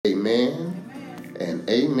Amen and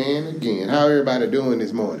amen again. How everybody doing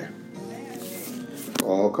this morning?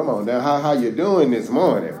 Oh, come on now. How you doing this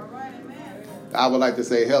morning? I would like to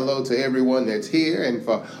say hello to everyone that's here, and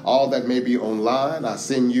for all that may be online, I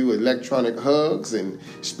send you electronic hugs and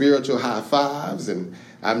spiritual high fives, and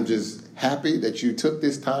I'm just happy that you took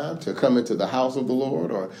this time to come into the house of the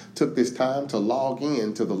Lord or took this time to log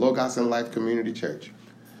in to the Logos and Life Community Church.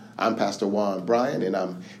 I'm Pastor Juan Bryant, and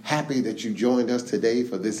I'm happy that you joined us today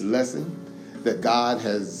for this lesson that God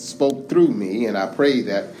has spoke through me, and I pray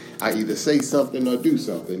that I either say something or do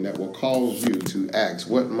something that will cause you to ask,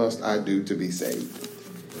 what must I do to be saved?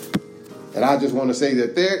 And I just want to say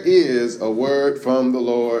that there is a word from the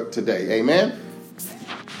Lord today. Amen?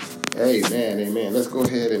 Amen, amen. Let's go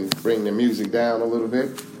ahead and bring the music down a little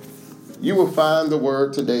bit. You will find the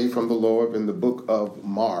word today from the Lord in the book of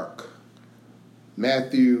Mark.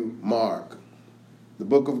 Matthew, Mark. The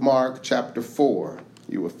book of Mark, chapter 4.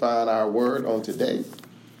 You will find our word on today.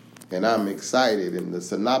 And I'm excited in the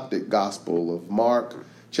synoptic gospel of Mark,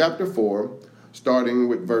 chapter 4, starting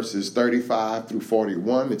with verses 35 through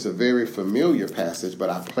 41. It's a very familiar passage, but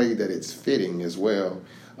I pray that it's fitting as well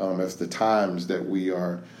as the times that we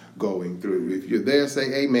are going through. If you're there,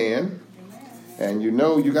 say amen. And you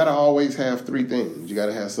know you got to always have three things. You got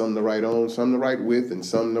to have something to write on, something to write with, and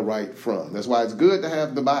something to write from. That's why it's good to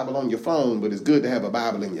have the Bible on your phone, but it's good to have a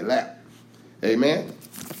Bible in your lap. Amen?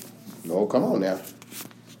 No, come on now.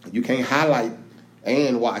 You can't highlight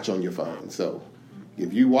and watch on your phone. So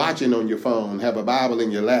if you're watching on your phone, have a Bible in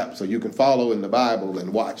your lap so you can follow in the Bible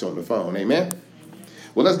and watch on the phone. Amen?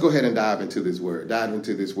 Well, let's go ahead and dive into this word.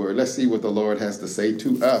 Let's see what the Lord has to say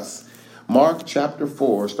to us. Mark chapter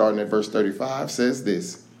 4, starting at verse 35, says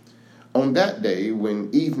this. On that day, when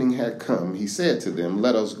evening had come, he said to them,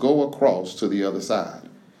 let us go across to the other side.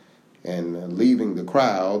 And leaving the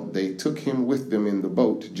crowd, they took him with them in the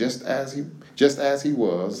boat, just as he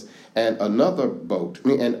was, and other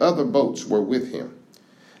boats were with him.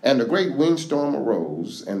 And a great windstorm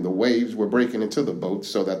arose, and the waves were breaking into the boat,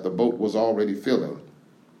 so that the boat was already filling.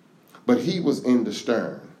 But he was in the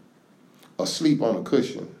stern, asleep on a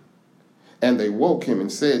cushion. And they woke him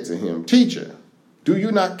and said to him, Teacher, do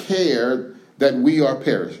you not care that we are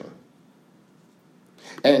perishing?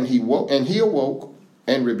 And he awoke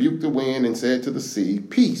and rebuked the wind and said to the sea,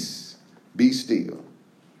 Peace, be still.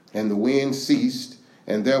 And the wind ceased,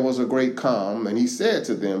 and there was a great calm. And he said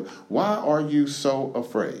to them, Why are you so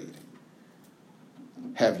afraid?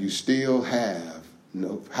 Have you still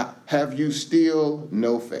no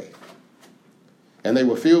faith? And they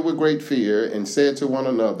were filled with great fear and said to one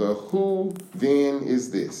another, Who then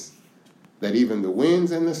is this, that even the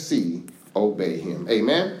winds and the sea obey him?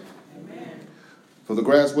 Amen? Amen. For the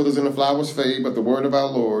grass withers and the flowers fade, but the word of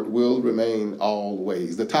our Lord will remain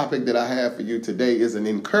always. The topic that I have for you today is an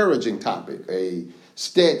encouraging topic, a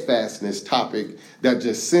steadfastness topic that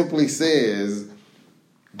just simply says,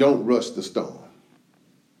 don't rush the storm.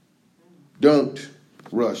 Don't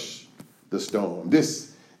rush the storm. This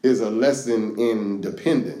is a lesson in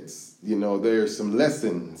dependence. You know, there's some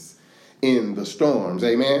lessons in the storms.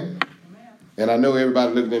 Amen? Amen. And I know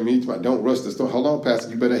everybody looking at me, don't rush the storm. Hold on, Pastor,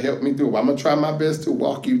 you better help me through it. I'm going to try my best to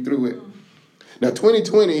walk you through it. Now,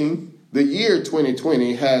 2020, the year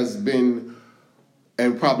 2020 has been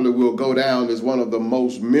and probably will go down as one of the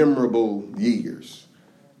most memorable years.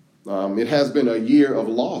 It has been a year of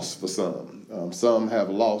loss for some. Some have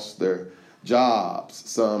lost their jobs.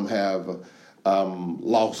 Some have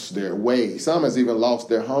lost their way. Some has even lost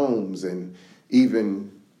their homes, and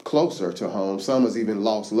even closer to home, some has even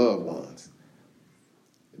lost loved ones.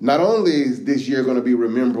 Not only is this year going to be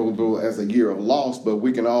rememberable as a year of loss, but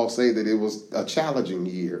we can all say that it was a challenging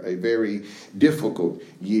year, a very difficult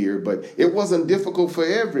year. But it wasn't difficult for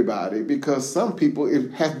everybody because some people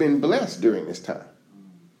have been blessed during this time.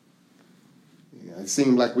 It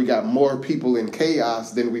seems like we got more people in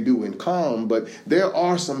chaos than we do in calm, but there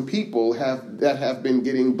are some people that have been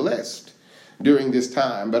getting blessed during this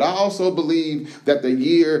time. But I also believe that the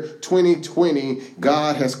year 2020,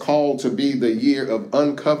 God has called to be the year of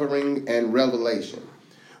uncovering and revelation.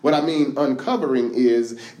 What I mean uncovering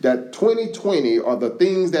is that 2020, or the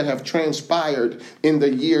things that have transpired in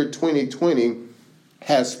the year 2020,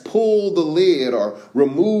 has pulled the lid or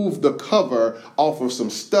removed the cover off of some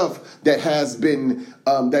stuff that has been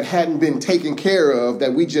that hadn't been taken care of,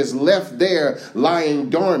 that we just left there lying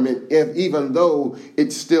dormant, even though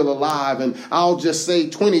it's still alive. And I'll just say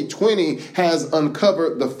 2020 has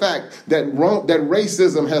uncovered the fact that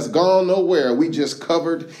racism has gone nowhere. We just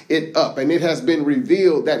covered it up. And it has been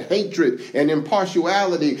revealed that hatred and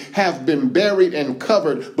impartiality have been buried and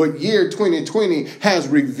covered. But year 2020 has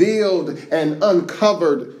revealed and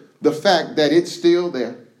uncovered the fact that it's still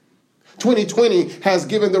there. 2020 has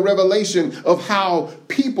given the revelation of how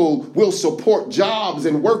people will support jobs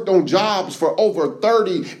and worked on jobs for over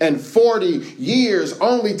 30 and 40 years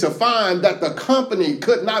only to find that the company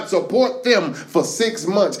could not support them for 6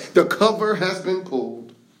 months. The cover has been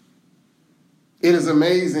pulled. It is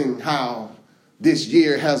amazing how this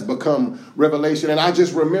year has become revelation. And I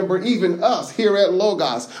just remember even us here at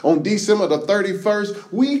Logos on December the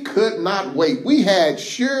 31st, we could not wait. We had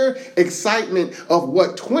sure excitement of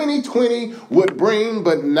what 2020 would bring,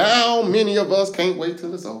 but now many of us can't wait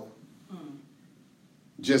till it's over.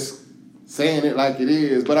 Just saying it like it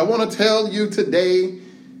is. But I want to tell you today,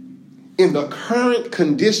 in the current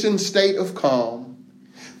conditioned state of calm,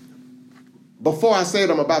 before I say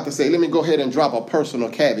what I'm about to say, let me go ahead and drop a personal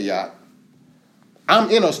caveat. I'm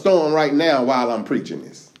in a storm right now while I'm preaching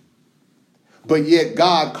this. But yet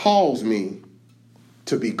God calls me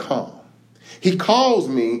to be calm. He calls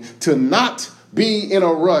me to not be in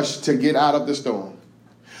a rush to get out of the storm.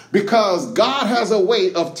 Because God has a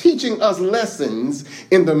way of teaching us lessons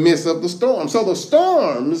in the midst of the storm. So the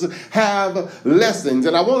storms have lessons.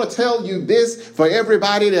 And I want to tell you this for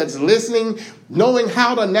everybody that's listening. Knowing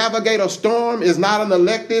how to navigate a storm is not an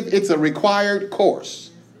elective. It's a required course.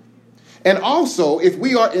 And also, if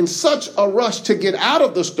we are in such a rush to get out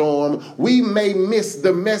of the storm, we may miss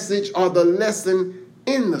the message or the lesson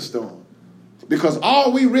in the storm. Because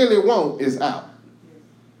all we really want is out.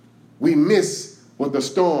 We miss what the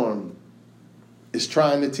storm is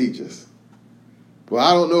trying to teach us. Well,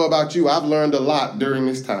 I don't know about you. I've learned a lot during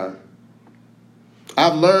this time.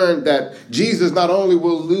 I've learned that Jesus not only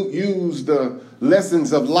will use the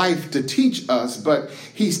lessons of life to teach us, but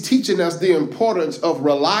he's teaching us the importance of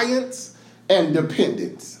reliance and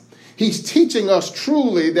dependence. He's teaching us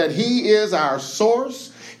truly that he is our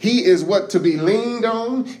source. He is what to be leaned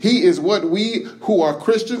on. He is what we who are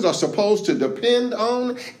Christians are supposed to depend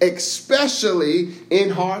on, especially in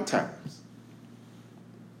hard times.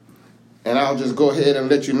 And I'll just go ahead and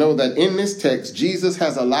let you know that in this text, Jesus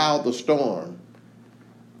has allowed the storm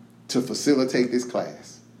to facilitate this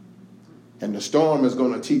class. And the storm is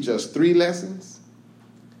going to teach us 3 lessons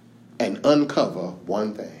and uncover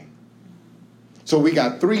 1 thing. So we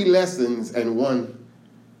got 3 lessons and 1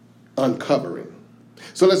 uncovering.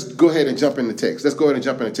 So let's go ahead and jump in the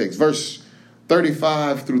text. Verse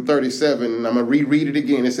 35 through 37, I'm going to reread it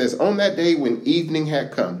again. It says, on that day when evening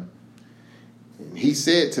had come, he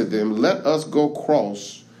said to them, let us go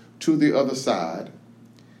cross to the other side.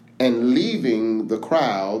 And leaving the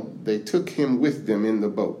crowd, they took him with them in the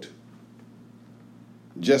boat,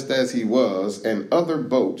 just as he was, and other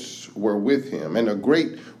boats were with him. And a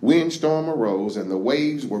great windstorm arose, and the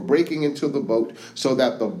waves were breaking into the boat, so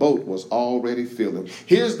that the boat was already filling.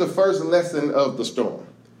 Here's the first lesson of the storm.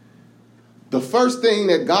 The first thing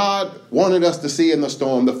that God wanted us to see in the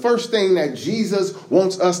storm, the first thing that Jesus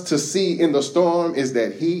wants us to see in the storm is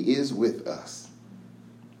that he is with us.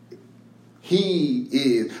 He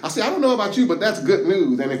is. I don't know about you, but that's good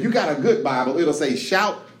news. And if you got a good Bible, it'll say,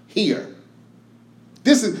 shout here.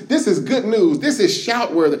 This is good news. This is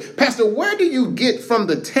shout-worthy. Pastor, where do you get from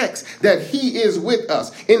the text that he is with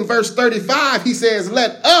us? In verse 35, he says,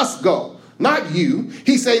 let us go. Not you.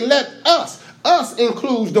 He say, let us. Us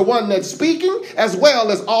includes the one that's speaking as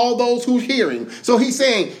well as all those who's hearing. So he's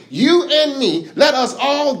saying, you and me, let us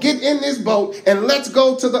all get in this boat and let's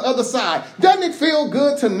go to the other side. Doesn't it feel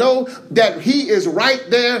good to know that he is right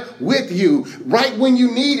there with you? Right when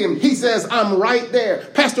you need him, he says, I'm right there.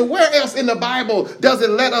 Pastor, where else in the Bible does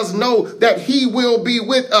it let us know that he will be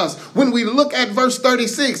with us? When we look at verse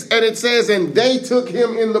 36 and it says, and they took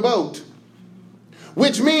him in the boat,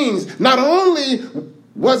 which means not only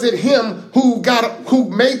was it him who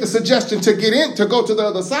made the suggestion to get in, to go to the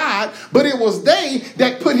other side, but it was they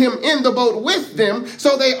that put him in the boat with them.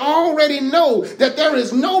 So they already know that there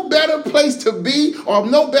is no better place to be or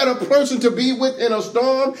no better person to be with in a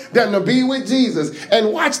storm than to be with Jesus.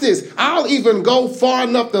 And watch this. I'll even go far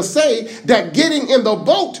enough to say that getting in the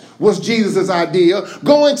boat was Jesus' idea.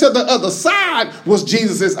 Going to the other side was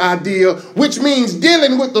Jesus' idea, which means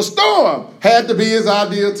dealing with the storm had to be his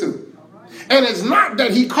idea too. And it's not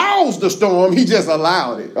that he caused the storm, he just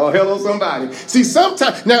allowed it. Oh, hello, somebody. See,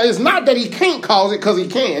 sometimes, now it's not that he can't cause it because he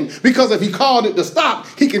can, because if he called it to stop,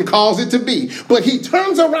 he can cause it to be. But he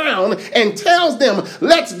turns around and tells them,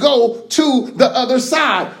 let's go to the other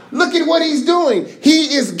side. Look at what he's doing.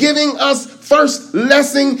 He is giving us first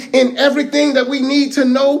lesson in everything that we need to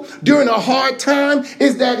know during a hard time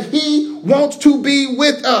is that he wants to be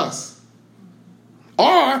with us.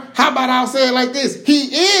 Or how about I'll say it like this?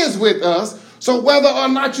 He is with us. So whether or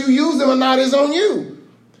not you use him or not is on you.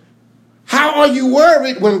 How are you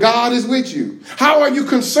worried when God is with you? How are you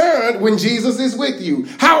concerned when Jesus is with you?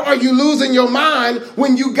 How are you losing your mind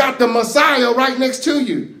when you got the Messiah right next to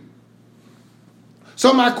you?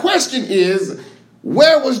 So my question is,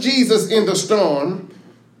 where was Jesus in the storm?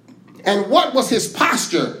 And what was his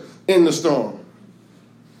posture in the storm?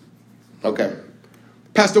 Okay.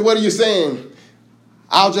 Pastor, what are you saying?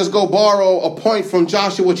 I'll just go borrow a point from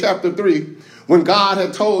Joshua chapter 3, when God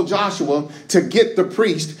had told Joshua to get the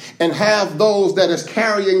priest and have those that is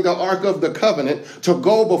carrying the Ark of the Covenant to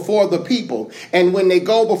go before the people. And when they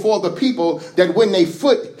go before the people, that when their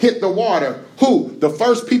foot hit the water, who? The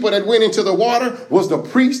first people that went into the water was the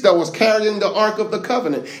priest that was carrying the Ark of the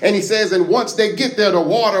Covenant. And he says, and once they get there, the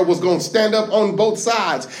water was going to stand up on both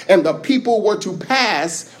sides, and the people were to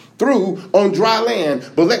pass through on dry land.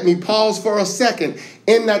 But let me pause for a second.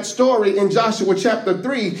 In that story in Joshua chapter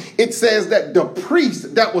 3, it says that the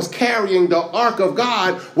priest that was carrying the ark of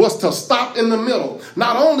God was to stop in the middle.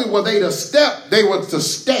 Not only were they to step, they were to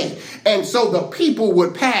stay. And so the people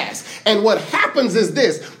would pass. And what happens is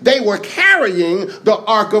this: they were carrying the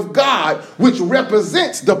ark of God, which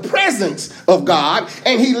represents the presence of God.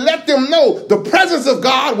 And he let them know the presence of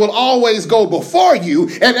God will always go before you.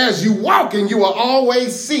 And as you walk in, you will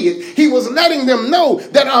always see it. He was letting them know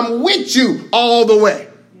that I'm with you all the way.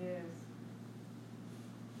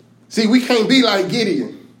 See, we can't be like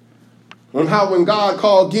Gideon. When God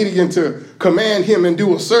called Gideon to command him and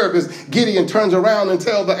do a service, Gideon turns around and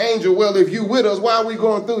tells the angel, well, if you with us, why are we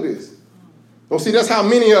going through this? Well, see, that's how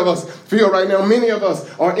many of us feel right now. Many of us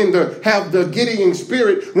are have the Gideon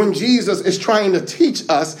spirit when Jesus is trying to teach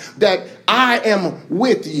us that I am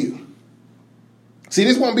with you. See,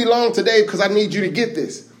 this won't be long today because I need you to get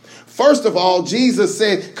this. First of all, Jesus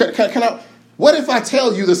said, what if I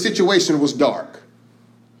tell you the situation was dark?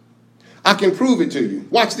 I can prove it to you.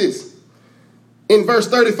 Watch this. In verse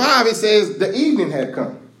 35, it says the evening had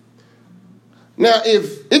come. Now,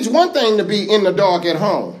 if it's one thing to be in the dark at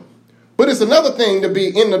home, but it's another thing to be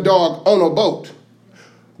in the dark on a boat,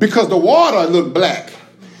 because the water looked black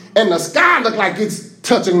and the sky looked like it's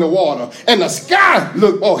touching the water, and the sky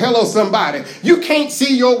looked, oh, hello, somebody. You can't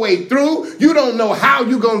see your way through. You don't know how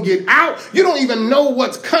you're going to get out. You don't even know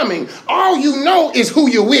what's coming. All you know is who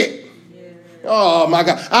you're with. Oh, my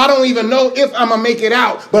God. I don't even know if I'm going to make it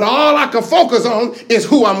out. But all I can focus on is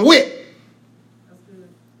who I'm with.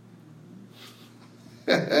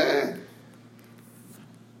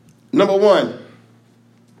 Number one,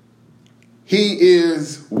 he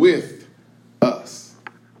is with us.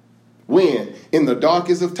 When? In the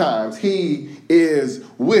darkest of times, he is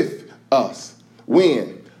with us.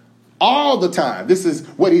 When? All the time. This is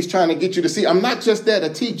what he's trying to get you to see. I'm not just there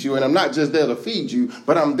to teach you, and I'm not just there to feed you,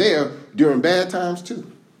 but I'm there during bad times too.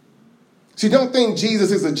 See, don't think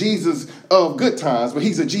Jesus is a Jesus of good times, but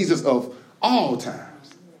he's a Jesus of all times.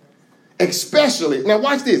 Especially, now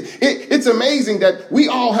watch this. It's amazing that we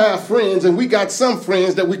all have friends, and we got some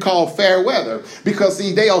friends that we call fair weather, because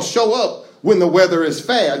see, they'll show up when the weather is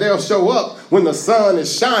fair. They'll show up when the sun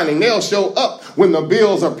is shining. They'll show up when the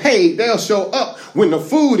bills are paid. They'll show up when the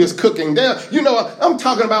food is cooking. I'm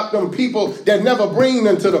talking about them people that never bring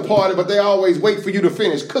them to the party, but they always wait for you to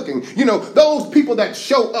finish cooking. Those people that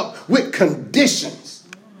show up with conditions.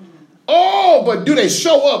 Oh, but do they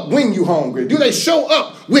show up when you hungry? Do they show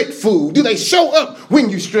up with food? Do they show up when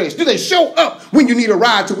you stressed? Do they show up when you need a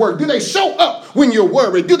ride to work? Do they show up when you're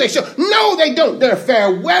worried? No, they don't. They're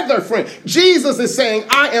fair weather, friend. Jesus is saying,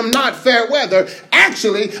 I am not fair weather.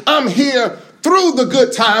 Actually, I'm here through the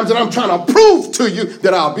good times, and I'm trying to prove to you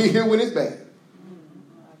that I'll be here when it's bad.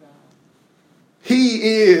 He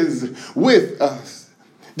is with us.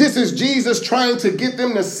 This is Jesus trying to get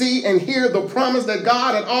them to see and hear the promise that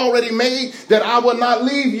God had already made, that I will not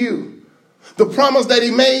leave you. The promise that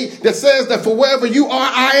he made that says that for wherever you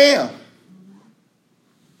are, I am.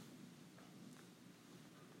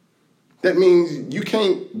 That means you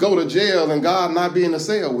can't go to jail and God not be in a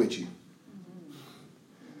cell with you.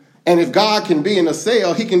 And if God can be in a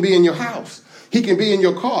cell, he can be in your house. He can be in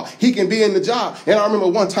your car. He can be in the job. And I remember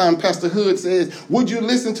one time Pastor Hood says, would you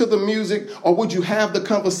listen to the music or would you have the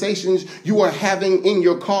conversations you are having in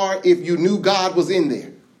your car if you knew God was in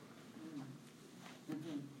there?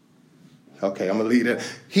 Okay, I'm going to leave that.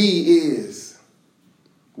 He is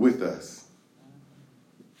with us.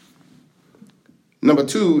 Number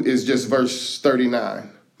 2 is just verse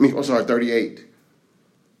 38.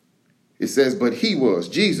 It says, but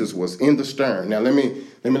Jesus was in the stern. Now, let me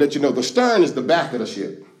let you know, the stern is the back of the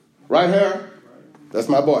ship. Right here? That's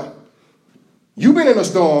my boy. You've been in a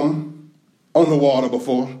storm on the water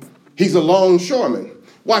before. He's a longshoreman.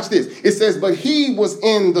 Watch this. It says, but he was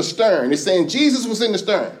in the stern. It's saying Jesus was in the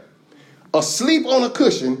stern, asleep on a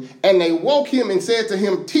cushion, and they woke him and said to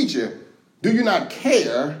him, teacher, do you not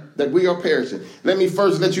care that we are perishing? Let me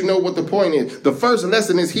first let you know what the point is. The first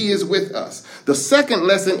lesson is he is with us. The second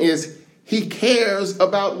lesson is he cares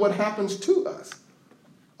about what happens to us.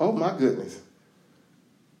 Oh, my goodness.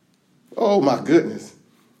 Oh, my goodness.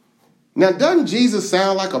 Now, doesn't Jesus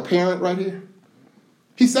sound like a parent right here?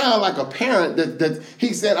 He sounds like a parent that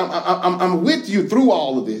he said, I'm with you through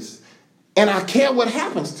all of this, and I care what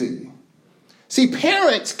happens to you. See,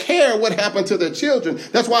 parents care what happened to their children.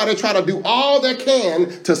 That's why they try to do all they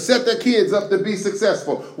can to set their kids up to be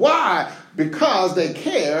successful. Why? Because they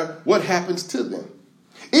care what happens to them.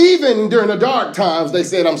 Even during the dark times, they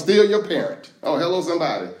said, I'm still your parent. Oh, hello,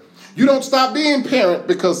 somebody. You don't stop being parent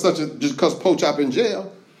because Poach up in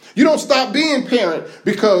jail. You don't stop being parent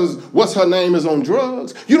because what's her name is on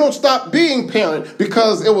drugs. You don't stop being parent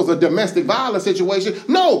because it was a domestic violence situation.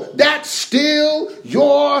 No, that's still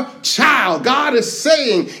your child. God is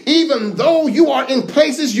saying, even though you are in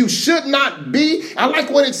places you should not be. I like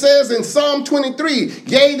what it says in Psalm 23.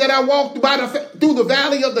 Yea, that I walk through the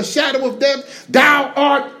valley of the shadow of death, thou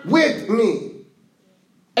art with me.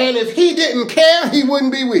 And if he didn't care, he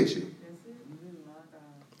wouldn't be with you.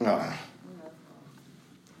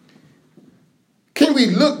 Can we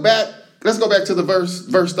look back? Let's go back to the verse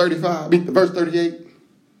 38.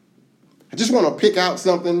 I just want to pick out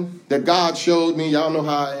something that God showed me. Y'all know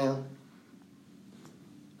how I am.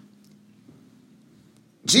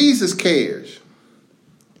 Jesus cares.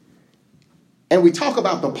 And we talk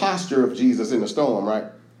about the posture of Jesus in the storm, right?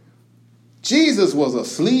 Jesus was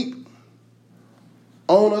asleep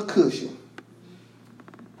on a cushion.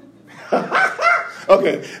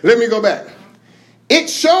 Okay, let me go back. It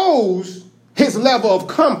shows his level of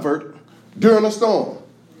comfort during a storm.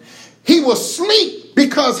 He was asleep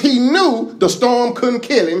because he knew the storm couldn't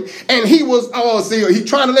kill him. And he's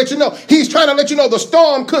trying to let you know. He's trying to let you know the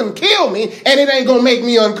storm couldn't kill me and it ain't going to make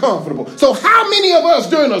me uncomfortable. So how many of us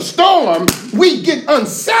during a storm, we get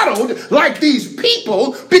unsettled like these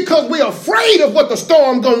people because we're afraid of what the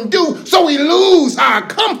storm going to do. So we lose our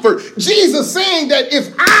comfort. Jesus saying that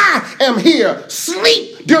if I am here,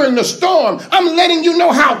 sleep during the storm, I'm letting you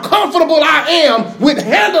know how comfortable I am with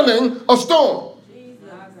handling a storm.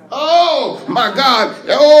 Oh, my God.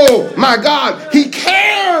 Oh, my God. He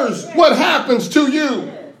cares what happens to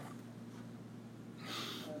you.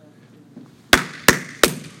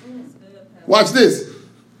 Watch this.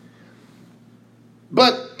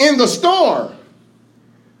 But in the storm,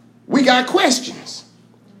 we got questions.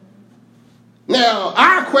 Now,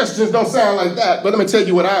 our questions don't sound like that, but let me tell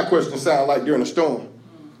you what our questions sound like during a storm.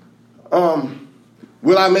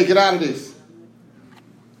 Will I make it out of this?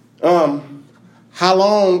 How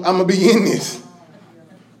long I'm going to be in this?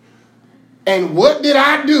 And what did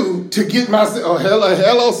I do to get myself? Oh,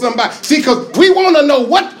 hello, somebody. See, because we want to know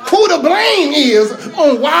who the blame is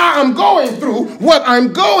on why I'm going through what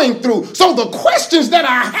I'm going through. So the questions that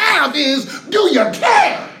I have is, do you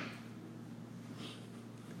care?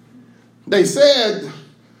 They said,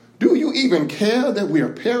 do you even care that we are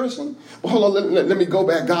perishing? Well, hold on, let me go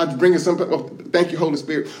back. God's bringing something. Oh, thank you, Holy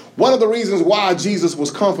Spirit. One of the reasons why Jesus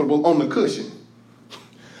was comfortable on the cushion,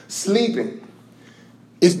 sleeping,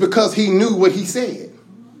 is because he knew what he said.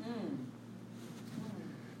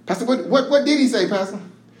 Pastor, what did he say, Pastor?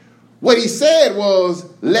 What he said was,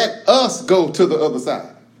 let us go to the other side.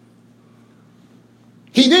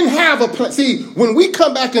 He didn't have a plan. See, when we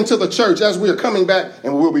come back into the church, as we are coming back,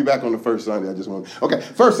 and we'll be back on the first Sunday.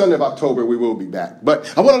 First Sunday of October, we will be back.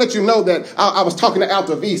 But I want to let you know that I was talking to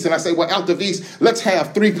Altavis, and I say, well, Altavis, let's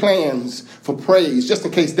have 3 plans for praise, just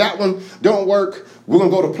in case that one don't work. we're going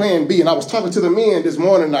to go to plan B. And I was talking to the men this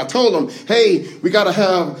morning, and I told them, hey, we got to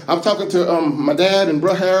have, I'm talking to my dad and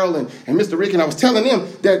Bro Harold and Mr. Rick, and I was telling them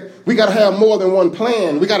that we got to have more than one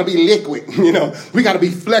plan. We got to be liquid, we got to be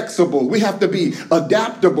flexible. We have to be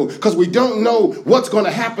adaptable because we don't know what's going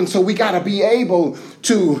to happen. So we got to be able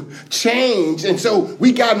to change. And so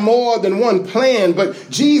we got more than one plan, but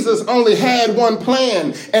Jesus only had one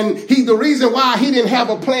plan. And the reason why he didn't have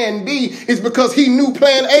a plan B is because he knew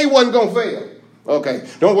plan A wasn't going to fail. Okay,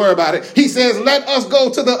 don't worry about it. He says, let us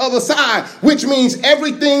go to the other side, which means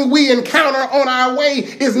everything we encounter on our way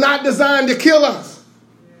is not designed to kill us.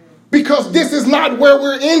 Because this is not where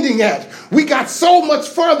we're ending at. We got so much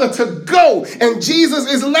further to go. And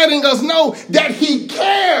Jesus is letting us know that he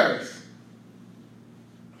cares.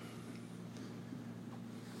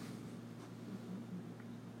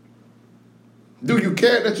 Do you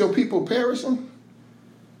care that your people perishing?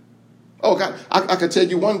 Oh, God, I can tell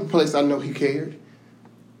you one place I know he cared.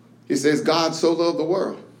 It says God so loved the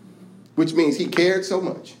world, which means he cared so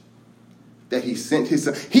much that he sent his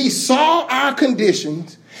son. He saw our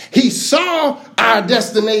conditions. He saw our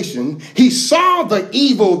destination. He saw the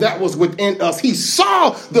evil that was within us. He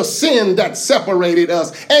saw the sin that separated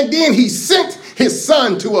us. And then he sent his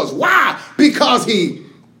son to us. Why? Because he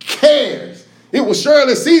cares. It was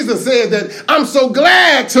Shirley Caesar said that I'm so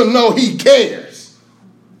glad to know he cares.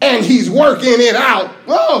 And he's working it out,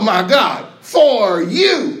 oh my God, for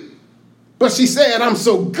you. But she said, I'm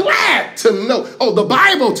so glad to know. Oh, the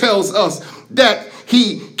Bible tells us that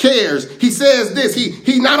he cares. He says this,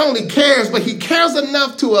 he not only cares, but he cares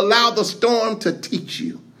enough to allow the storm to teach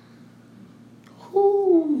you.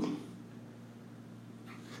 Ooh.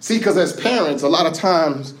 See, because as parents, a lot of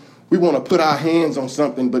times we want to put our hands on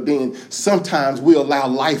something, but then sometimes we allow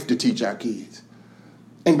life to teach our kids.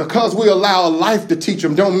 And because we allow life to teach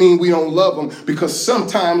them, don't mean we don't love them, because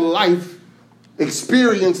sometimes life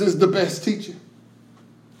experience is the best teacher.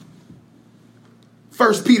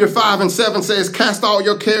 1 Peter 5:7 says, cast all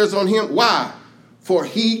your cares on him. Why? For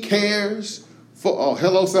he cares for, oh,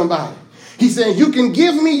 hello, somebody. He's saying, you can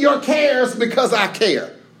give me your cares because I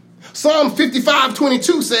care. Psalm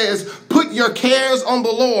 55:22 says, put your cares on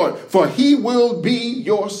the Lord, for he will be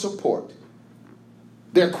your support.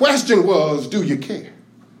 Their question was, do you care?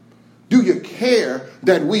 Do you care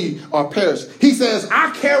that we are perishing? He says,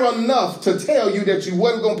 I care enough to tell you that you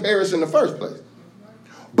wasn't going to perish in the first place.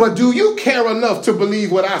 But do you care enough to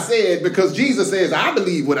believe what I said? Because Jesus says, I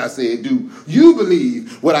believe what I said. Do you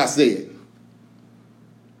believe what I said?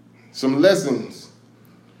 Some lessons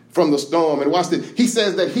from the storm. And watch this. He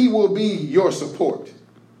says that he will be your support.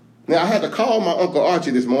 Now, I had to call my Uncle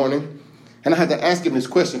Archie this morning, and I had to ask him this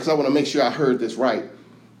question because I want to make sure I heard this right.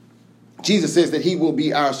 Jesus says that he will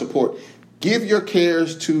be our support. Give your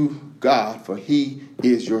cares to God, for he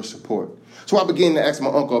is your support. So I began to ask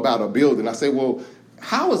my uncle about a building. I said, well,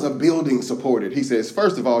 how is a building supported? He says,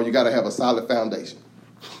 first of all, you got to have a solid foundation.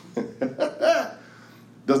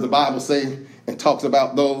 Does the Bible say and talks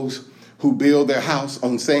about those who build their house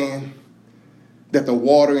on sand, that the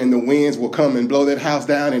water and the winds will come and blow that house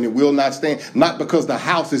down and it will not stand? Not because the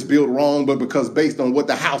house is built wrong, but because based on what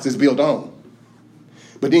the house is built on.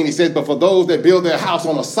 But then he says, but for those that build their house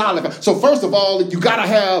on a solid, so first of all, you got to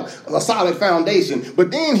have a solid foundation.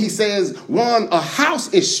 But then he says, a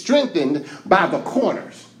house is strengthened by the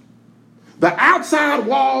corners, the outside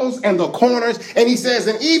walls and the corners. And he says,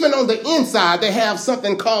 and even on the inside, they have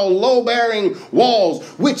something called load-bearing walls,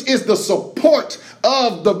 which is the support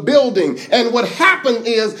of the building. And what happened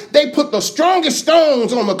is they put the strongest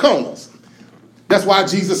stones on the corners. That's why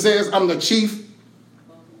Jesus says, I'm the chief.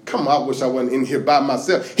 Come on, I wish I wasn't in here by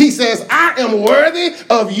myself. He says, I am worthy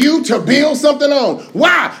of you to build something on.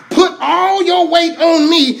 Why? Put all your weight on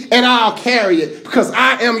me and I'll carry it because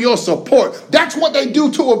I am your support. That's what they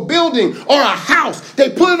do to a building or a house. They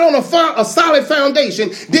put it on a solid foundation.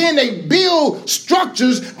 Then they build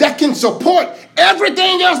structures that can support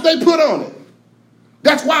everything else they put on it.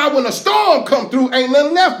 That's why when a storm comes through, ain't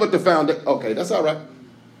nothing left but the foundation. Okay, that's all right.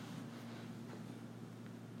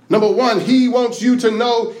 Number one, he wants you to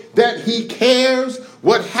know that he cares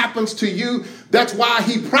what happens to you. That's why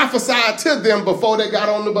he prophesied to them before they got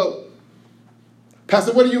on the boat.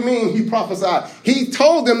 Pastor, what do you mean he prophesied? He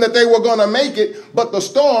told them that they were going to make it, but the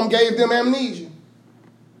storm gave them amnesia.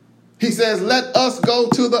 He says, let us go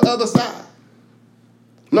to the other side.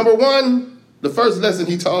 Number one, the first lesson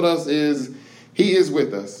he taught us is he is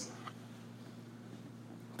with us.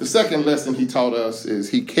 The second lesson he taught us is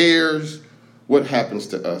he cares what happens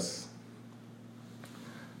to us.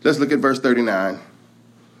 Let's look at verse 39,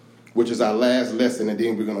 which is our last lesson, and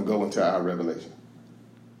then we're going to go into our revelation.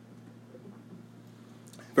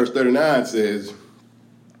 Verse 39 says,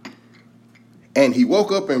 And he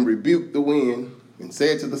woke up and rebuked the wind and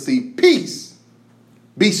said to the sea, "Peace,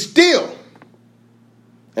 be still."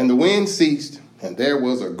 And the wind ceased, and there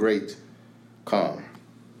was a great calm.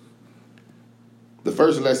 The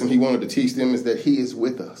first lesson he wanted to teach them is that he is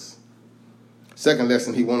with us. Second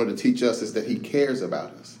lesson he wanted to teach us is that he cares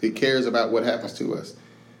about us. He cares about what happens to us.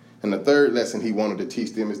 And the third lesson he wanted to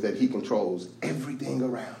teach them is that he controls everything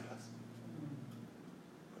around us.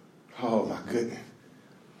 Oh, my goodness.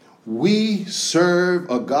 We serve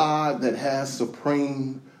a God that has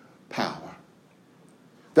supreme power.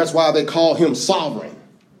 That's why they call him sovereign.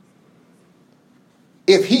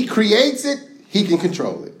 If he creates it, he can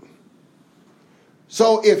control it.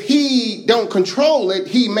 So if he don't control it,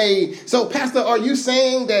 he may. So, Pastor, are you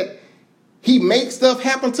saying that he makes stuff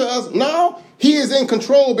happen to us? No, he is in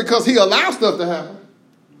control because he allows stuff to happen.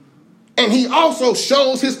 And he also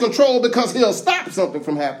shows his control because he'll stop something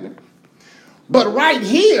from happening. But right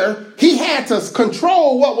here, he had to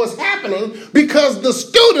control what was happening because the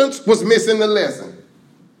students was missing the lesson.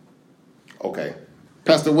 Okay,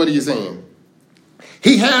 Pastor, what are you saying?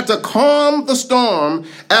 He had to calm the storm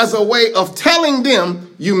as a way of telling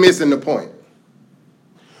them you missing the point.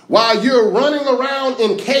 While you're running around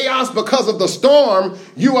in chaos because of the storm,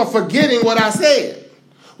 you are forgetting what I said.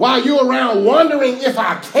 While you're around wondering if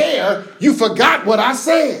I care, you forgot what I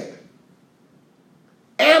said.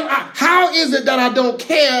 How is it that I don't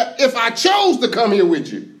care if I chose to come here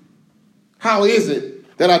with you? How is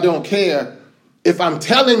it that I don't care if I'm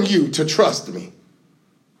telling you to trust me?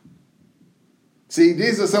 See,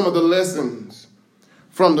 these are some of the lessons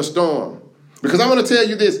from the storm. Because I'm going to tell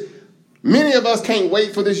you this. Many of us can't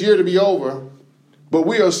wait for this year to be over, but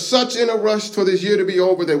we are such in a rush for this year to be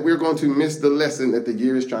over that we're going to miss the lesson that the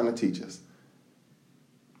year is trying to teach us.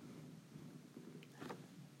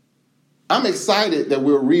 I'm excited that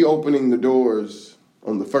we're reopening the doors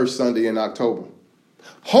on the first Sunday in October,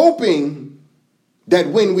 hoping that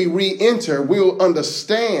when we re-enter, we'll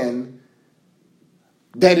understand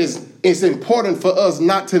that it's important for us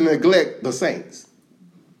not to neglect the saints.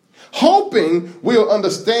 Hoping we'll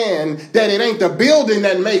understand that it ain't the building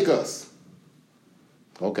that make us.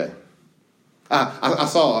 Okay. I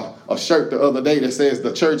saw a shirt the other day that says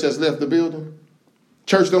the church has left the building.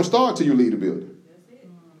 Church don't start till you leave the building.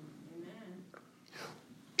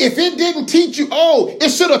 If it didn't teach you, it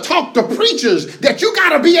should have taught the preachers that you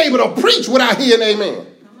got to be able to preach without hearing amen.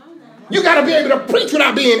 You got to be able to preach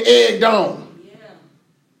without being egged on.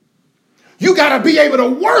 You got to be able to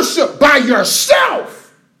worship by yourself.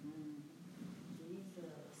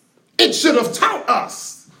 It should have taught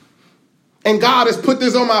us. And God has put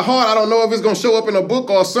this on my heart. I don't know if it's going to show up in a book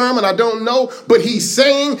or a sermon. I don't know. But he's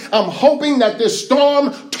saying, I'm hoping that this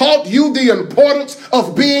storm taught you the importance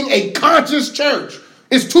of being a conscious church.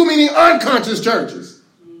 It's too many unconscious churches.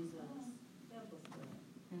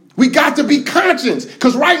 We got to be conscious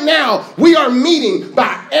because right now we are meeting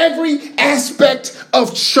by every aspect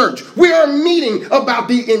of church. We are meeting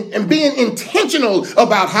about and being intentional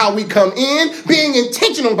about how we come in, being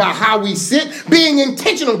intentional about how we sit, being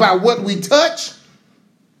intentional about what we touch.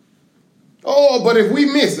 But if we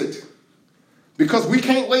miss it because we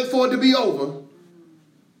can't wait for it to be over,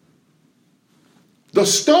 the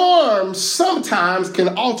storm sometimes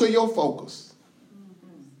can alter your focus.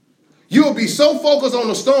 You'll be so focused on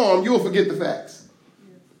the storm, you'll forget the facts.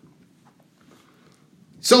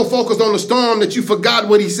 So focused on the storm that you forgot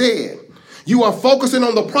what he said. You are focusing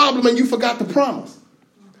on the problem and you forgot the promise.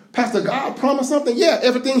 Pastor, God promised something? Yeah,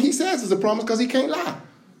 everything he says is a promise because he can't lie.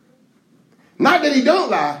 Not that he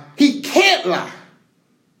don't lie, he can't lie.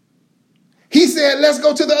 He said, let's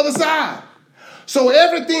go to the other side. So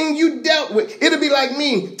everything you dealt with, it'll be like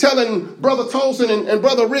me telling Brother Tolson and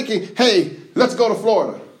Brother Ricky, hey, let's go to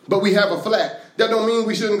Florida. But we have a flat. That don't mean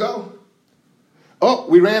we shouldn't go.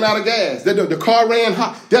 We ran out of gas. The car ran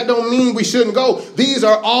hot. That don't mean we shouldn't go. These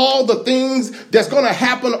are all the things that's going to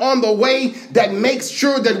happen on the way that makes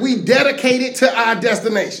sure that we dedicate it to our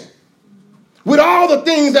destination. With all the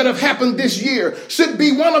things that have happened this year, should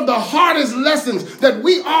be one of the hardest lessons that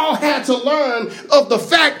we all had to learn of the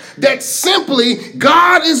fact that simply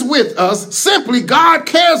God is with us, simply God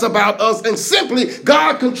cares about us, and simply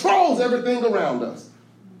God controls everything around us.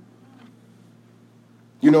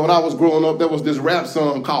 You know, when I was growing up, there was this rap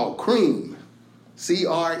song called Cream,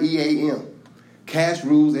 C-R-E-A-M. Cash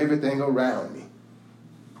rules everything around me.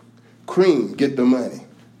 Cream, get the money.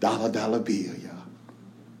 Dollar, dollar bill, y'all.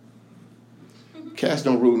 Cash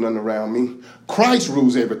don't rule nothing around me. Christ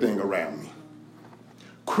rules everything around me.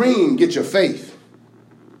 Cream, get your faith.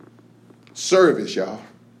 Service, y'all.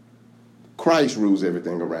 Christ rules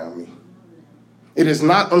everything around me. It is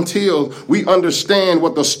not until we understand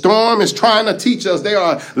what the storm is trying to teach us. There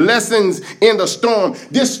are lessons in the storm.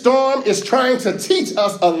 This storm is trying to teach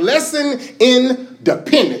us a lesson in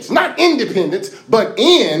dependence. Not independence, but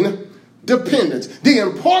in dependence. The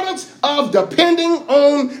importance of depending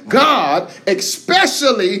on God,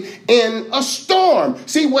 especially in a storm.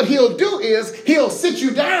 See, what he'll do is he'll sit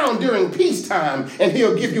you down during peacetime and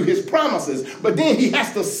he'll give you his promises. But then he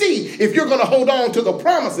has to see if you're going to hold on to the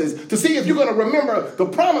promises, to see if you're going to remember the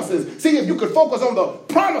promises, see if you could focus on the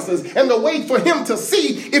promises. And the way for him to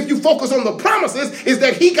see if you focus on the promises is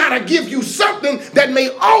that he got to give you something that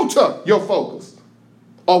may alter your focus.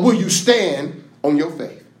 Or will you stand on your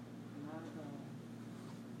faith?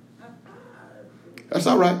 That's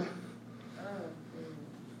all right.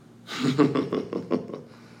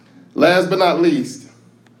 Last but not least,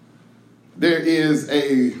 there is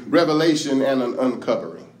a revelation and an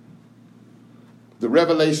uncovering. The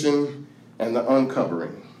revelation and the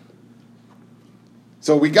uncovering.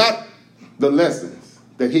 So we got the lessons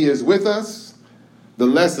that he is with us, the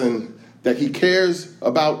lesson that he cares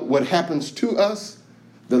about what happens to us,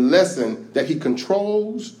 the lesson that he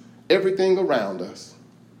controls everything around us.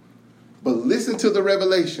 But listen to the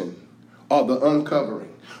revelation or the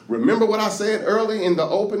uncovering. Remember what I said early in the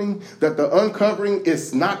opening, that the uncovering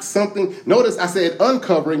is not something. Notice I said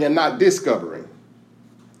uncovering and not discovering.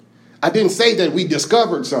 I didn't say that we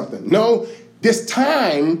discovered something. No, this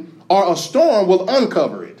time or a storm will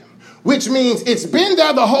uncover it, which means it's been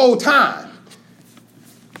there the whole time.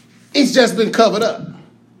 It's just been covered up.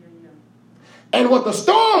 And what the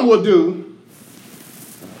storm will do,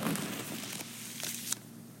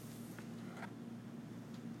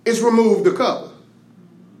 is remove the cover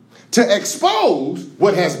to expose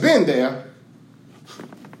what has been there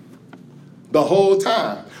the whole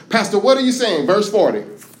time. Pastor, what are you saying? Verse 40.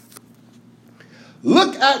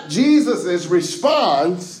 Look at Jesus'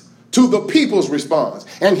 response to the people's response.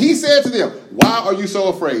 And he said to them, why are you so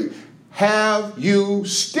afraid? Have you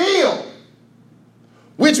still?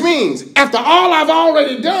 Which means, after all I've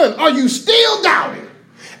already done, are you still doubting?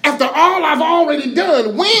 After all I've already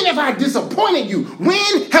done, when have I disappointed you?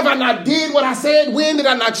 When have I not did what I said? When did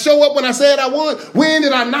I not show up when I said I would? When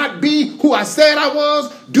did I not be who I said I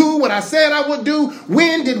was? Do what I said I would do?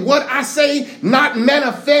 When did what I say not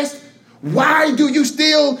manifest? Why do you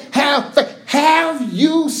still have faith? Have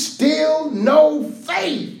you still no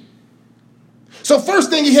faith? So first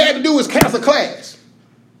thing he had to do is cancel class.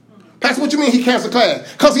 Pastor, what you mean he canceled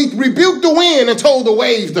class? Because he rebuked the wind and told the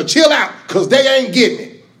waves to chill out because they ain't getting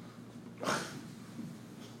it.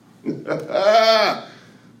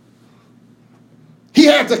 He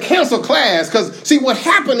had to cancel class because, see, what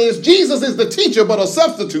happened is Jesus is the teacher, but a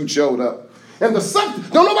substitute showed up. And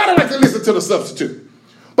don't nobody like to listen to the substitute.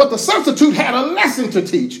 But the substitute had a lesson to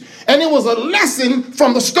teach. And it was a lesson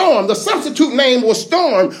from the storm. The substitute name was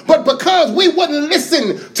Storm. But because we wouldn't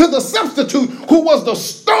listen to the substitute who was the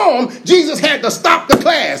storm, Jesus had to stop the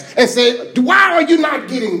class and say, why are you not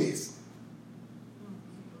getting this?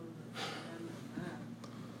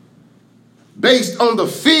 Based on the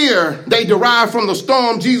fear they derived from the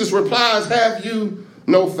storm, Jesus replies, have you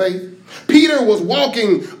no faith? Peter was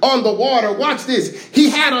walking on the water. Watch this. He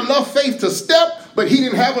had enough faith to step, but he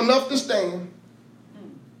didn't have enough to stand.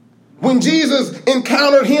 When Jesus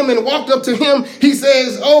encountered him and walked up to him, he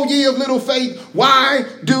says, "O ye of little faith, why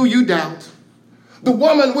do you doubt?" The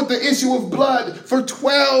woman with the issue of blood for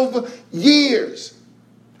 12 years.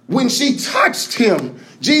 When she touched him,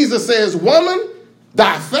 Jesus says, "Woman,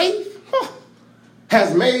 thy faith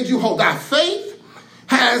has made you whole. Thy faith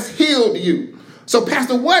has healed you." So,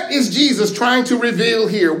 Pastor, what is Jesus trying to reveal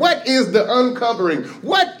here? What is the uncovering?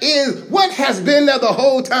 What has been there the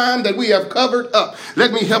whole time that we have covered up?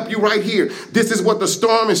 Let me help you right here. This is what the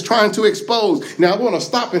storm is trying to expose. Now, I want to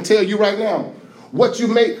stop and tell you right now,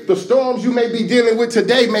 the storms you may be dealing with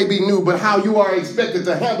today may be new, but how you are expected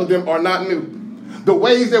to handle them are not new. The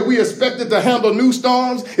ways that we expected to handle new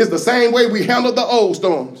storms is the same way we handled the old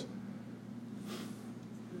storms.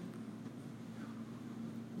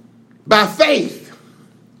 By faith,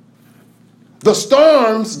 the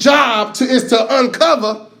storm's job is to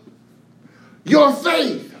uncover your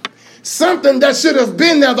faith. Something that should have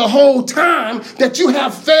been there the whole time that you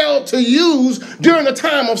have failed to use during the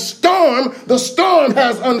time of storm. The storm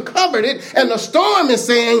has uncovered it, and the storm is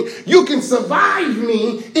saying, you can survive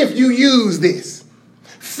me if you use this.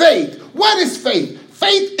 Faith. What is faith?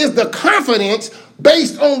 Faith is the confidence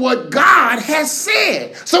based on what God has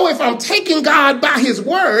said. So if I'm taking God by his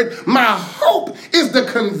word, my hope is the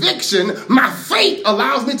conviction. My faith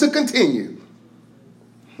allows me to continue.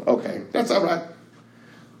 Okay, that's all right.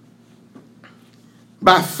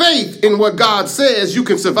 By faith in what God says, you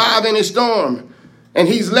can survive any storm. And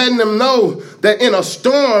he's letting them know that in a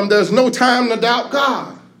storm, there's no time to doubt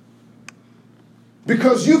God.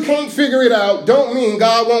 Because you can't figure it out don't mean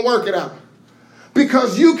God won't work it out.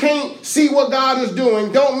 Because you can't see what God is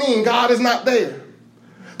doing don't mean God is not there.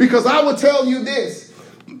 Because I will tell you this,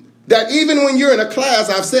 that even when you're in a class,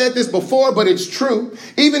 I've said this before, but it's true.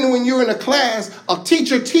 Even when you're in a class, a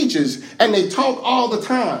teacher teaches and they talk all the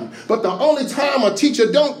time. But the only time a teacher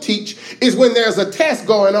don't teach is when there's a test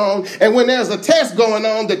going on. And when there's a test going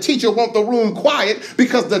on, the teacher wants the room quiet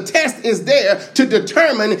because the test is there to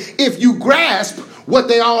determine if you grasp what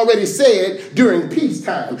they already said during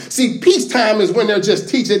peacetime. See, peacetime is when they're just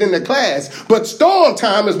teaching in the class, but storm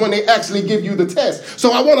time is when they actually give you the test.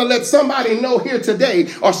 So I want to let somebody know here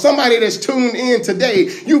today, or somebody that's tuned in today,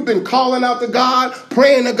 you've been calling out to God,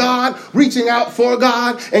 praying to God, reaching out for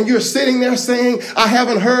God, and you're sitting there saying, I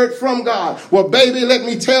haven't heard from God. Well, baby, let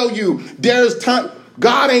me tell you, there's time.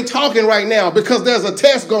 God ain't talking right now because there's a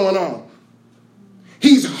test going on.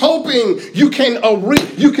 He's hoping you can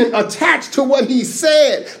attach to what he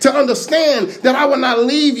said to understand that I will not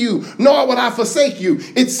leave you, nor will I forsake you.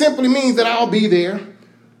 It simply means that I'll be there,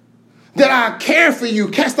 that I care for you.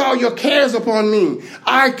 Cast all your cares upon me.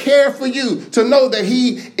 I care for you, to know that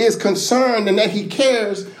he is concerned and that he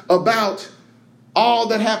cares about all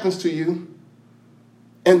that happens to you.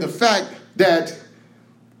 And the fact that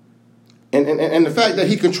and the fact that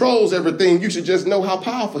he controls everything, you should just know how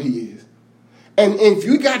powerful he is. And if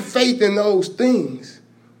you got faith in those things,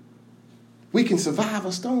 we can survive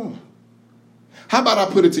a storm. How about I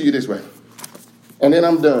put it to you this way? And then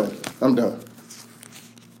I'm done.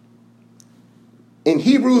 In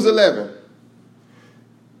Hebrews 11,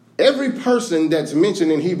 every person that's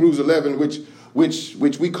mentioned in Hebrews 11, which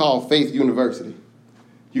we call Faith University.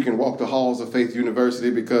 You can walk the halls of Faith University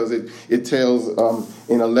because it tells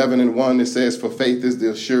in 11:1, it says, for faith is the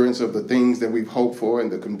assurance of the things that we've hoped for and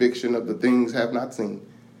the conviction of the things have not seen.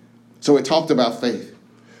 So it talked about faith.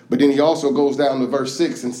 But then he also goes down to verse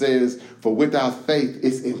 6 and says, for without faith,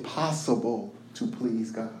 it's impossible to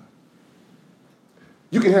please God.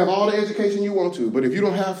 You can have all the education you want to, but if you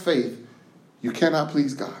don't have faith, you cannot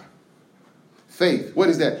please God. Faith, what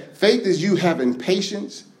is that? Faith is you having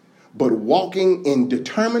patience, but walking in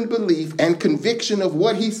determined belief and conviction of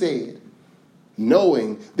what he said,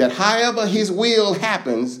 knowing that however his will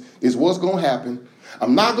happens is what's going to happen.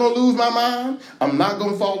 I'm not going to lose my mind. I'm not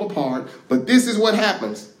going to fall apart. But this is what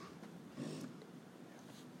happens.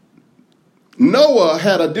 Noah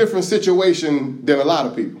had a different situation than a lot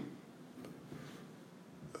of people.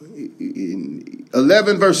 In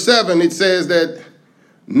 11 verse 7, it says that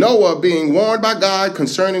Noah, being warned by God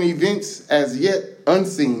concerning events as yet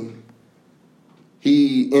unseen,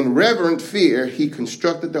 in reverent fear, he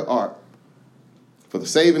constructed the ark for the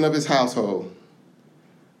saving of his household.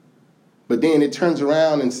 But then it turns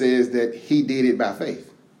around and says that he did it by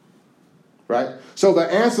faith. Right? So the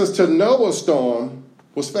answers to Noah's storm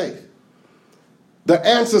was faith. The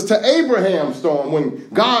answers to Abraham's storm, when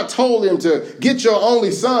God told him to get your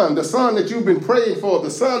only son, the son that you've been praying for,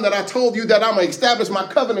 the son that I told you that I'm going to establish my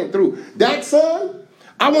covenant through, that son,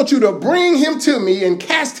 I want you to bring him to me and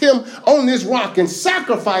cast him on this rock and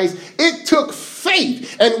sacrifice. It took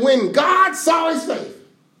faith. And when God saw his faith,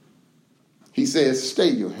 he says, stay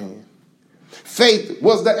your hand. Faith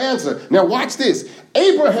was the answer. Now watch this.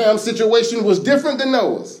 Abraham's situation was different than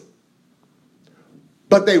Noah's,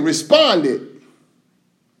 but they responded.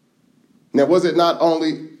 Now, was it not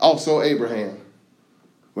only also Abraham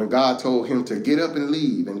when God told him to get up and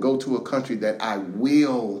leave and go to a country that I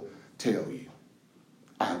will tell you?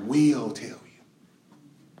 I will tell you.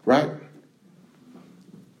 Right?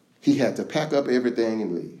 He had to pack up everything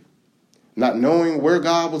and leave, not knowing where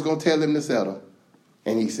God was going to tell him to settle.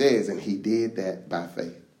 And he says, and he did that by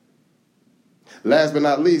faith. Last but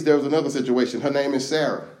not least, there was another situation. Her name is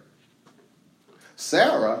Sarah.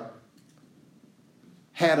 Sarah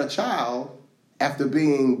had a child after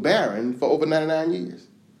being barren for over 99 years.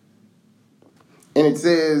 And it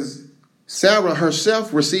says, Sarah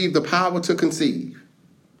herself received the power to conceive,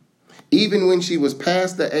 even when she was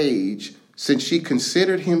past the age, since she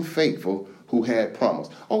considered him faithful who had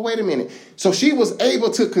promised. Oh, wait a minute. So she was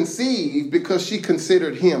able to conceive because she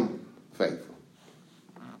considered him faithful.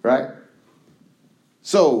 Right?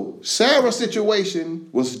 So Sarah's situation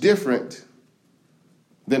was different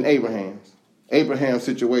than Abraham's. Abraham's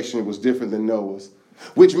situation was different than Noah's,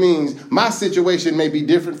 which means my situation may be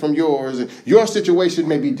different from yours, and your situation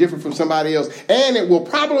may be different from somebody else, and it will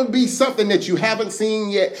probably be something that you haven't seen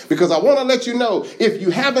yet, because I want to let you know, if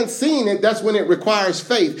you haven't seen it, that's when it requires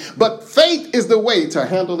faith. But faith is the way to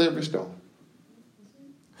handle every storm.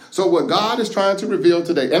 So what God is trying to reveal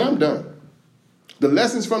today, and I'm done. The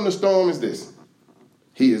lessons from the storm is this.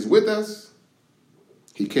 He is with us.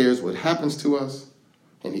 He cares what happens to us.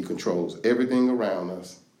 And he controls everything around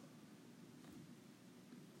us.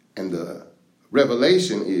 And the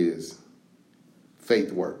revelation is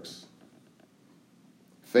faith works.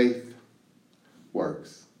 Faith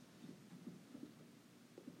works.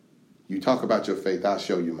 You talk about your faith, I'll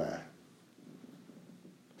show you mine.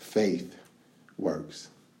 Faith works.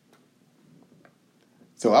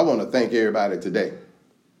 So I want to thank everybody today.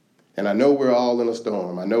 And I know we're all in a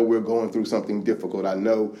storm. I know we're going through something difficult. I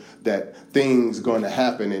know that things going to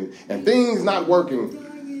happen and things not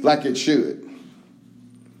working like it should.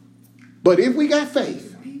 But if we got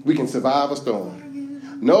faith, we can survive a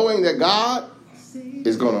storm. Knowing that God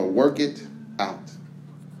is going to work it out.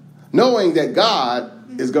 Knowing that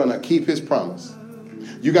God is going to keep his promise.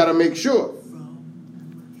 You got to make sure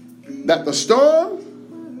that the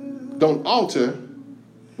storm don't alter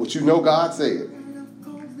what you know God said.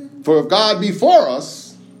 For if God be for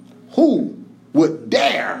us, who would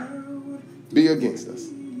dare be against us?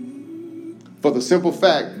 For the simple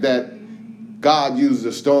fact that God used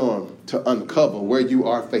the storm to uncover where you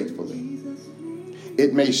are faithfully.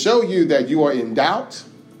 It may show you that you are in doubt,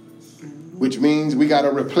 which means we got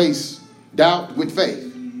to replace doubt with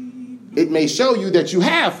faith. It may show you that you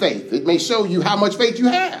have faith. It may show you how much faith you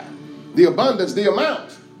have, the abundance, the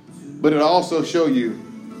amount. But it'll also show you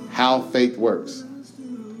how faith works.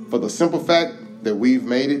 For the simple fact that we've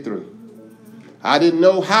made it through. I didn't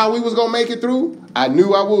know how we was going to make it through. I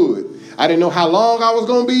knew I would. I didn't know how long I was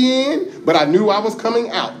going to be in, but I knew I was coming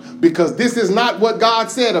out. Because this is not what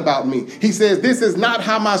God said about me. He says, this is not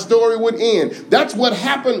how my story would end. That's what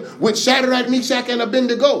happened with Shadrach, Meshach, and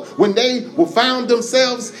Abednego. When they found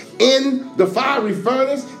themselves in the fiery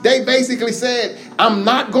furnace, they basically said, I'm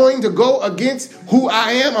not going to go against who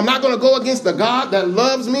I am. I'm not going to go against the God that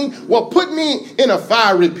loves me. Well, put me in a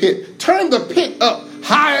fiery pit. Turn the pit up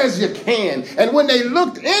high as you can. And when they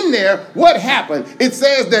looked in there, what happened? It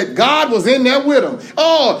says that God was in there with them.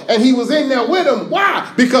 Oh, and he was in there with them.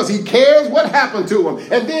 Why? Because he cares what happened to him.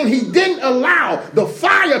 And then he didn't allow the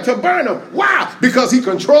fire to burn him. Why? Because he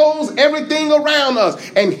controls everything around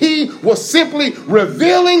us. And he was simply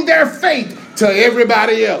revealing their faith to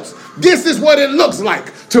everybody else. This is what it looks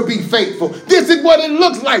like to be faithful. This is what it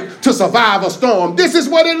looks like to survive a storm. This is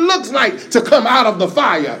what it looks like to come out of the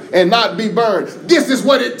fire and not be burned. This is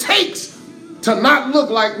what it takes to not look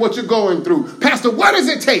like what you're going through. Pastor, what does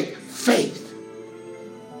it take? Faith.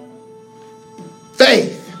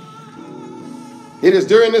 Faith. It is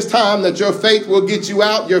during this time that your faith will get you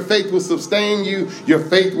out. Your faith will sustain you. Your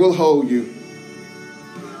faith will hold you.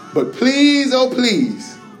 But please, oh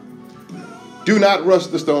please, do not rush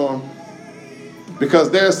the storm,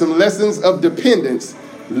 because there are some lessons of dependence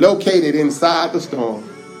located inside the storm.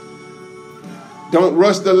 Don't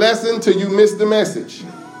rush the lesson till you miss the message.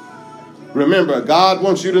 Remember, God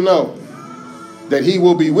wants you to know that he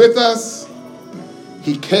will be with us.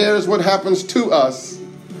 He cares what happens to us,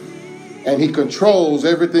 and he controls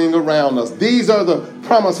everything around us. These are the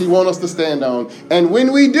promise he wants us to stand on. And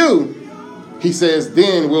when we do, he says,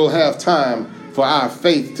 then we'll have time for our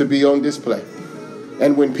faith to be on display.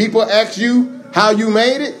 And when people ask you how you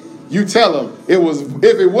made it, you tell them if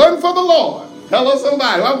it wasn't for the Lord. Hello,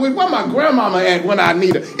 somebody. Where my grandmama at when I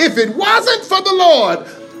need her? If it wasn't for the Lord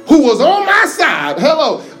who was on my side,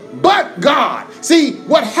 hello, but God. See,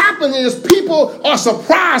 what happened is people are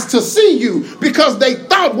surprised to see you because they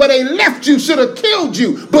thought where they left you should have killed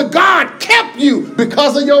you. But God kept you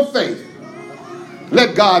because of your faith.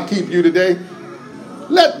 Let God keep you today.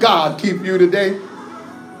 Let God keep you today.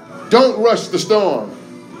 Don't rush the storm.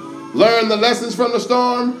 Learn the lessons from the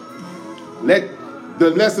storm. Let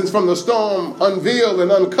the lessons from the storm unveil and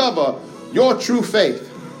uncover your true faith.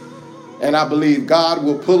 And I believe God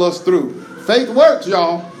will pull us through. Faith works,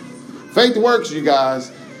 y'all. Faith works, you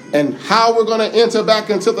guys. And how we're going to enter back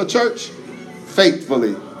into the church?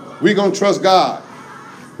 Faithfully. We're going to trust God.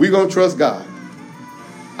 We're going to trust God.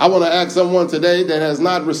 I want to ask someone today that has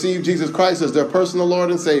not received Jesus Christ as their personal Lord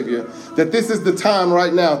and Savior, that this is the time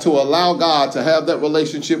right now to allow God to have that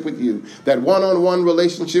relationship with you, that one-on-one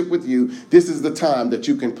relationship with you. This is the time that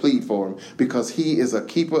you can plead for him, because he is a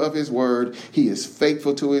keeper of his word. He is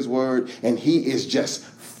faithful to his word, and he is just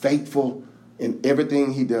faithful in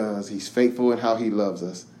everything he does. He's faithful in how he loves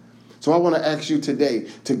us. So I want to ask you today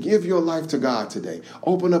to give your life to God today.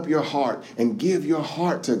 Open up your heart and give your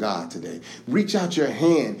heart to God today. Reach out your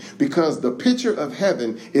hand, because the picture of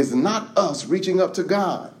heaven is not us reaching up to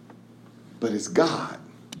God, but it's God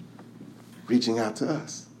reaching out to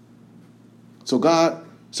us. So God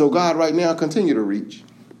right now, continue to reach.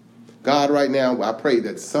 God, right now, I pray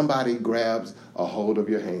that somebody grabs a hold of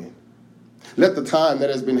your hand. Let the time that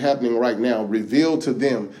has been happening right now reveal to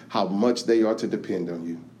them how much they are to depend on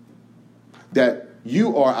you. That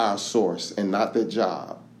you are our source and not the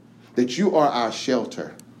job. That you are our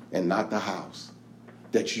shelter and not the house.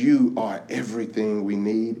 That you are everything we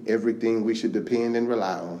need, everything we should depend and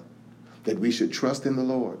rely on. That we should trust in the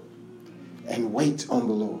Lord and wait on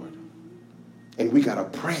the Lord. And we got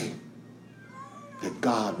to pray that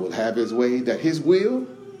God will have his way, that his will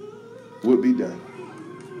be done.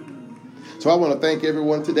 So I want to thank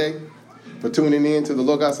everyone today for tuning in to the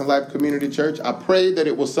Logos and Life Community Church. I pray that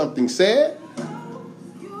it was something said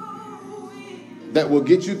that will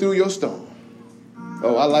get you through your storm.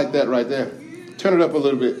 Oh, I like that right there. Turn it up a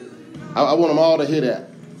little bit. I want them all to hear that.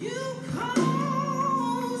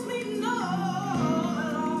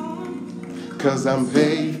 'Cause I'm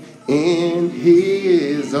safe in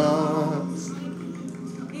his arms.